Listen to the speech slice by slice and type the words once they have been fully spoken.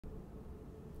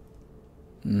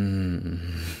There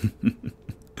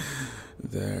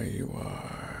you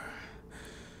are.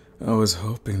 I was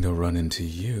hoping to run into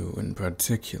you in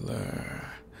particular.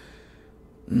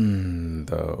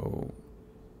 Though,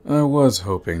 I was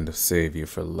hoping to save you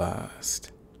for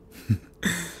last.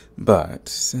 But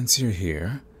since you're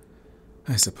here,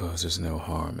 I suppose there's no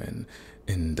harm in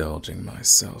indulging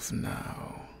myself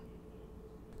now.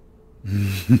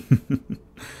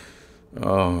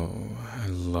 Oh, I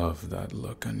love that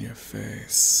look on your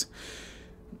face.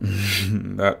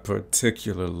 That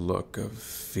particular look of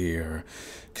fear,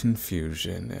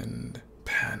 confusion, and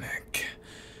panic.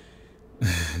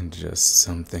 Just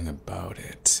something about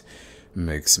it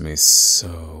makes me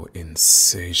so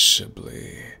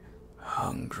insatiably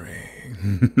hungry.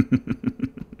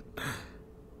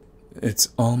 It's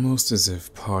almost as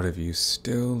if part of you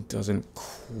still doesn't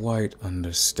quite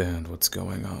understand what's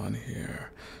going on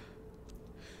here.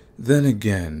 Then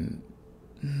again,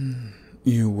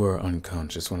 you were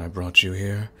unconscious when I brought you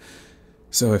here,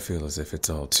 so I feel as if it's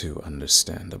all too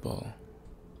understandable.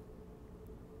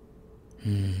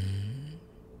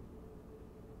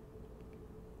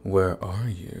 Where are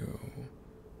you?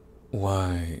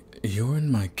 Why, you're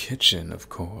in my kitchen, of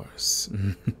course.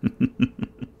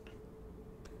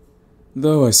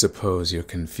 Though I suppose your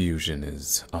confusion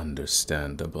is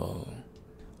understandable.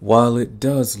 While it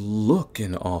does look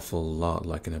an awful lot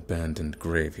like an abandoned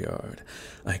graveyard,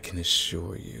 I can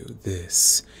assure you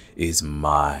this is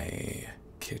my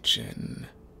kitchen.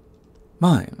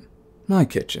 Mine. My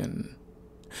kitchen.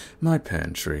 My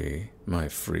pantry. My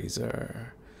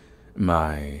freezer.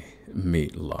 My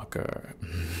meat locker.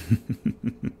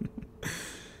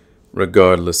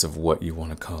 Regardless of what you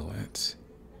want to call it,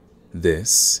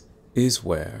 this is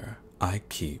where I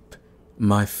keep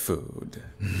my food.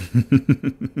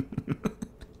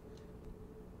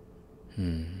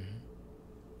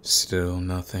 Still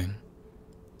nothing?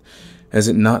 Has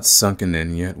it not sunken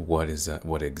in yet? What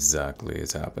exactly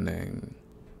is happening?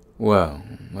 Well,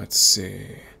 let's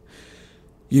see.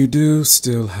 You do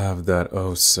still have that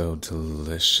oh so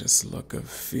delicious look of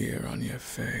fear on your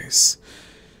face.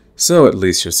 So at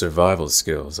least your survival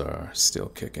skills are still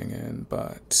kicking in,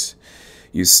 but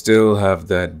you still have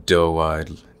that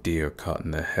doe-eyed deer caught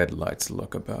in the headlights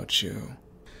look about you.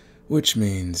 Which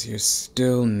means you're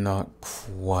still not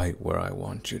quite where I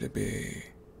want you to be.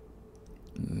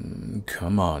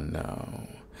 Come on now.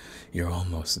 You're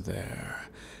almost there.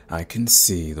 I can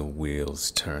see the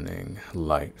wheels turning,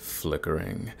 light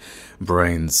flickering,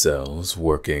 brain cells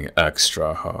working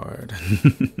extra hard.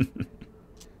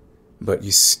 But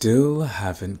you still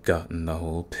haven't gotten the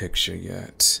whole picture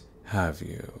yet, have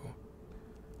you?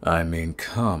 I mean,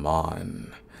 come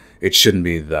on. It shouldn't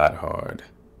be that hard.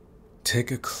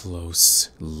 Take a close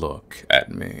look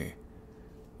at me.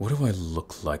 What do I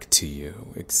look like to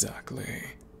you, exactly?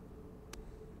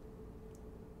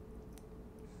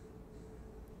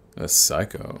 A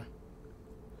psycho?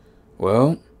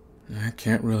 Well, I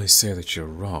can't really say that you're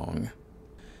wrong.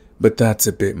 But that's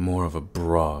a bit more of a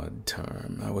broad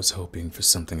term. I was hoping for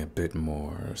something a bit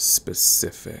more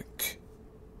specific.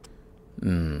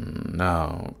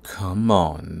 Now, come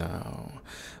on now.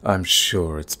 I'm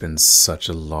sure it's been such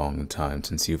a long time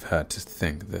since you've had to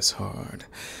think this hard.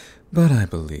 But I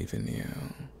believe in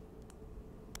you.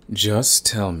 Just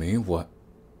tell me what...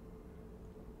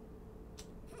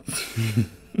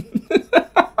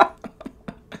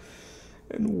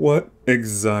 And what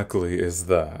exactly is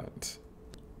that?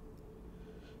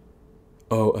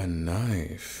 Oh, a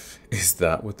knife. Is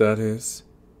that what that is?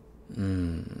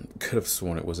 Could have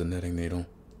sworn it was a knitting needle.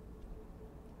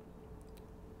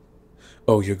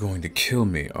 Oh, you're going to kill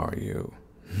me, are you?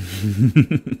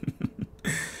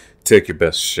 Take your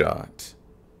best shot.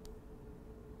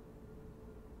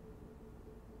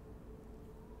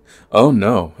 Oh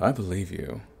no, I believe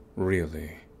you.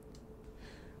 Really.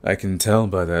 I can tell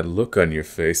by that look on your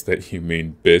face that you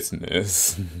mean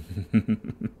business.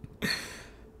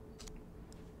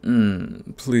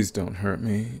 Please don't hurt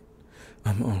me.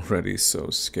 I'm already so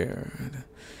scared.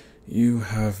 You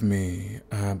have me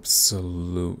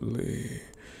absolutely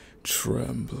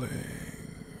trembling.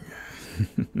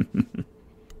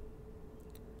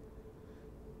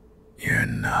 You're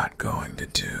not going to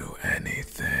do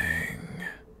anything.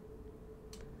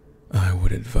 I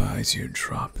would advise you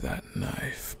drop that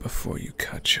knife before you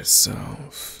cut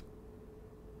yourself.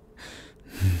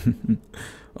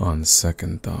 On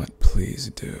second thought, please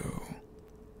do.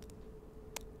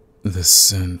 The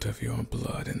scent of your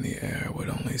blood in the air would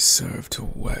only serve to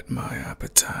whet my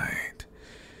appetite,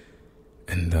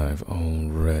 and I've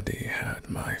already had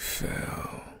my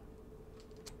fill.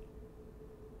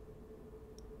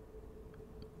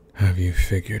 Have you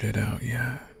figured it out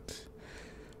yet?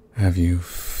 Have you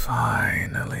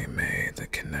finally made the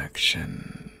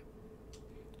connection?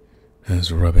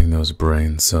 Has rubbing those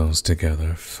brain cells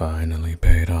together finally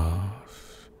paid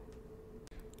off?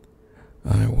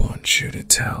 I want you to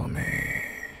tell me,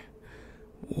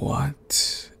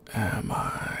 what am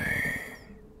I?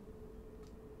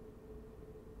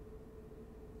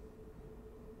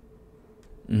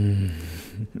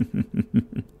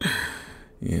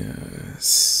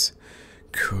 Yes,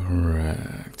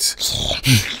 correct.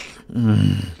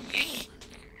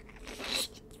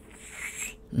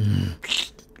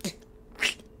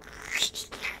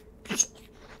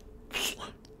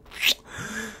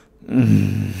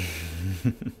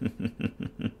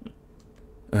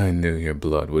 I knew your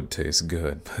blood would taste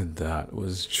good, but that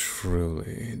was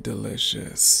truly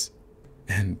delicious.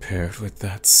 And paired with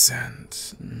that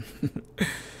scent,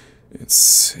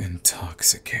 it's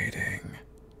intoxicating.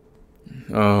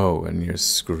 Oh, and your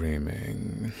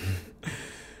screaming.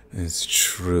 It's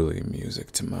truly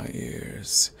music to my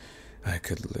ears. I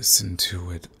could listen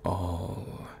to it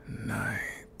all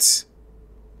night.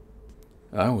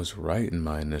 I was right in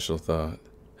my initial thought.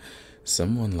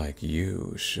 Someone like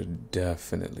you should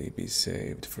definitely be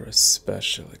saved for a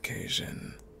special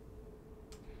occasion.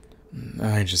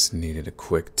 I just needed a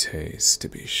quick taste to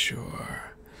be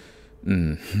sure.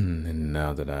 And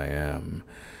now that I am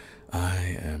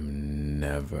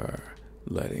never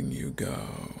letting you go.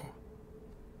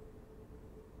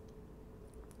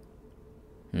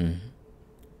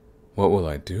 What will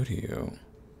I do to you?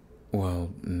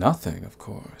 Well, nothing, of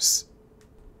course.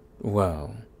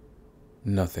 Well,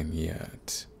 nothing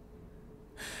yet.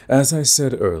 As I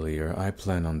said earlier, I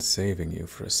plan on saving you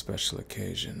for a special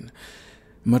occasion,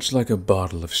 much like a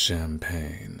bottle of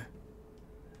champagne.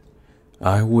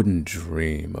 I wouldn't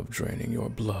dream of draining your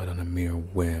blood on a mere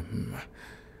whim.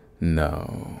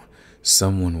 No,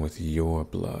 someone with your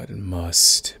blood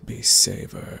must be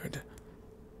savored.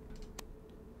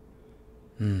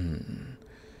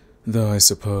 Though I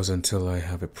suppose until I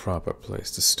have a proper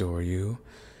place to store you,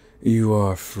 you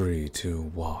are free to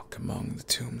walk among the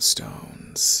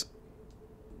tombstones.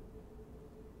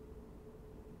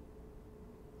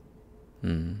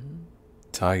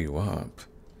 Tie you up?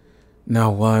 Now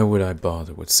why would I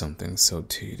bother with something so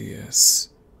tedious?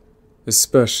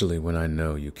 Especially when I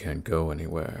know you can't go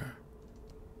anywhere.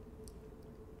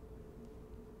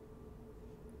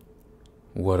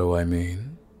 What do I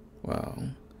mean? Well,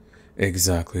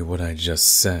 exactly what I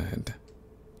just said.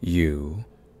 You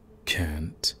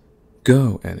can't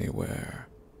go anywhere.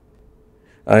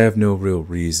 I have no real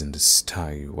reason to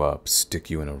tie you up,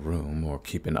 stick you in a room, or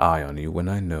keep an eye on you when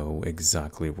I know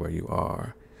exactly where you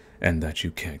are, and that you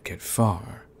can't get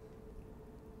far.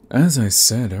 As I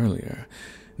said earlier,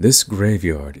 this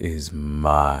graveyard is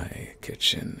my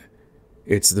kitchen.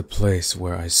 It's the place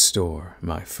where I store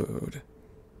my food.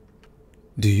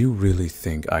 Do you really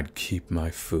think I'd keep my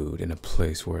food in a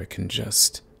place where it can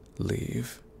just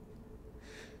leave?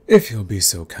 If you'll be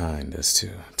so kind as to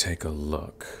take a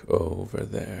look over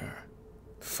there,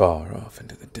 far off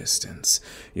into the distance,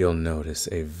 you'll notice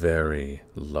a very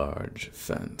large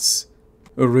fence.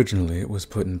 Originally, it was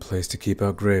put in place to keep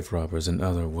out grave robbers and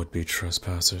other would-be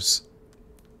trespassers.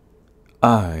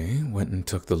 I went and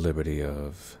took the liberty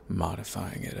of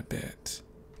modifying it a bit,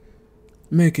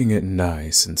 making it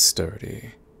nice and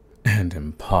sturdy, and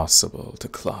impossible to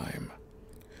climb.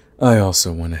 I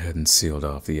also went ahead and sealed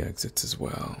off the exits as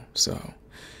well, so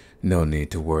no need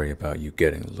to worry about you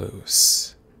getting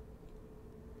loose.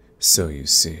 So you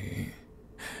see,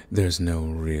 there's no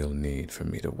real need for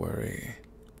me to worry,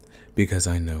 because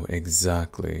I know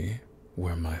exactly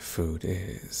where my food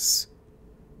is.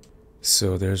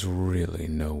 So there's really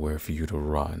nowhere for you to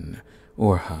run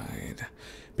or hide,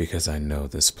 because I know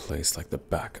this place like the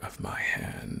back of my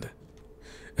hand.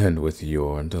 And with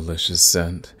your delicious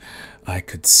scent, I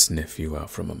could sniff you out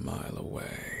from a mile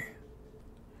away.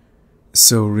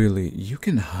 So really, you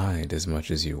can hide as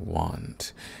much as you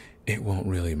want. It won't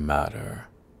really matter.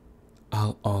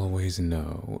 I'll always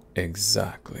know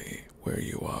exactly where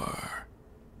you are.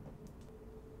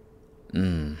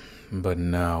 But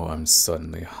now I'm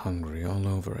suddenly hungry all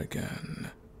over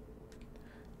again.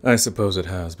 I suppose it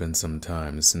has been some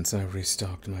time since I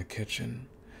restocked my kitchen,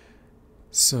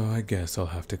 so I guess I'll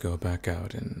have to go back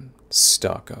out and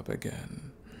stock up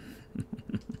again.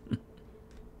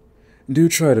 Do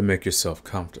try to make yourself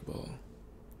comfortable.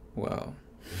 Well,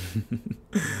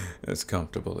 as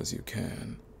comfortable as you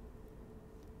can.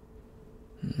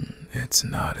 It's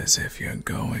not as if you're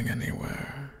going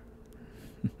anywhere.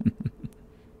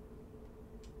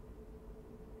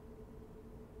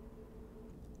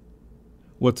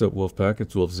 What's up, Wolfpack?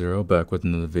 It's Wolf Zero back with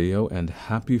another video, and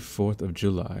happy 4th of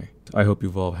July. I hope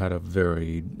you've all had a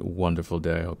very wonderful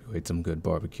day. I hope you ate some good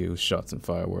barbecue, shot some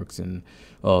fireworks, and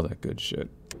all that good shit.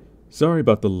 Sorry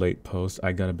about the late post.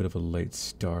 I got a bit of a late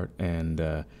start,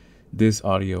 and this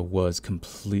audio was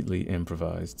completely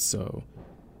improvised, so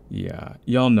yeah.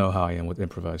 Y'all know how I am with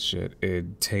improvised shit.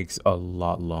 It takes a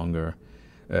lot longer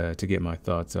to get my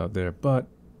thoughts out there, but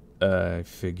I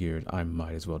figured I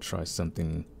might as well try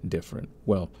something different.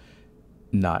 Well,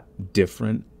 not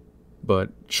different,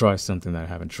 but try something that I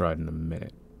haven't tried in a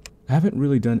minute. I haven't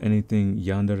really done anything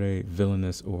yandere,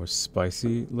 villainous, or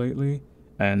spicy lately,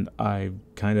 and I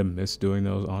kind of miss doing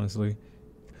those, honestly.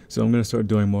 So I'm going to start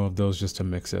doing more of those just to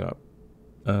mix it up.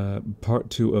 Part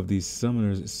 2 of the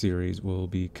Summoners series will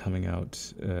be coming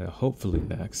out hopefully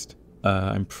next.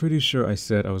 I'm pretty sure I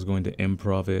said I was going to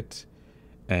improv it,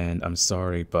 and I'm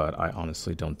sorry, but I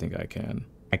honestly don't think I can.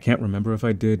 I can't remember if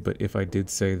I did, but if I did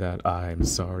say that, I'm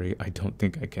sorry, I don't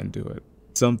think I can do it.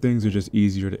 Some things are just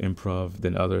easier to improv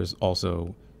than others.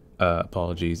 Also,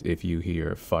 apologies if you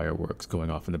hear fireworks going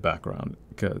off in the background,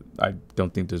 because I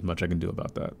don't think there's much I can do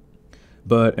about that.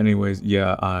 But anyways,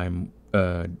 yeah, I'm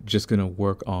just gonna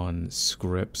work on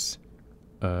scripts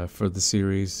for the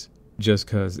series, just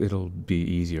because it'll be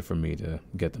easier for me to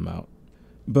get them out.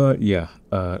 But yeah,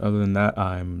 other than that,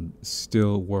 I'm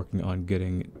still working on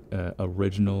getting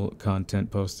original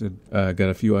content posted. Got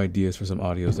a few ideas for some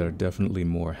audios that are definitely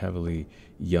more heavily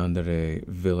yandere,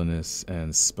 villainous,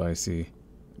 and spicy,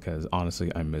 because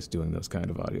honestly, I miss doing those kind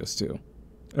of audios too.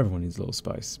 Everyone needs a little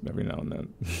spice every now and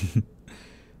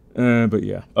then. But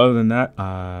yeah, other than that,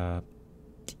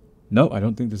 no, I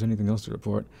don't think there's anything else to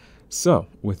report. So,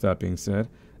 with that being said,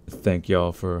 thank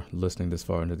y'all for listening this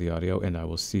far into the audio, and I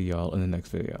will see y'all in the next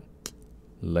video.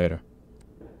 Later.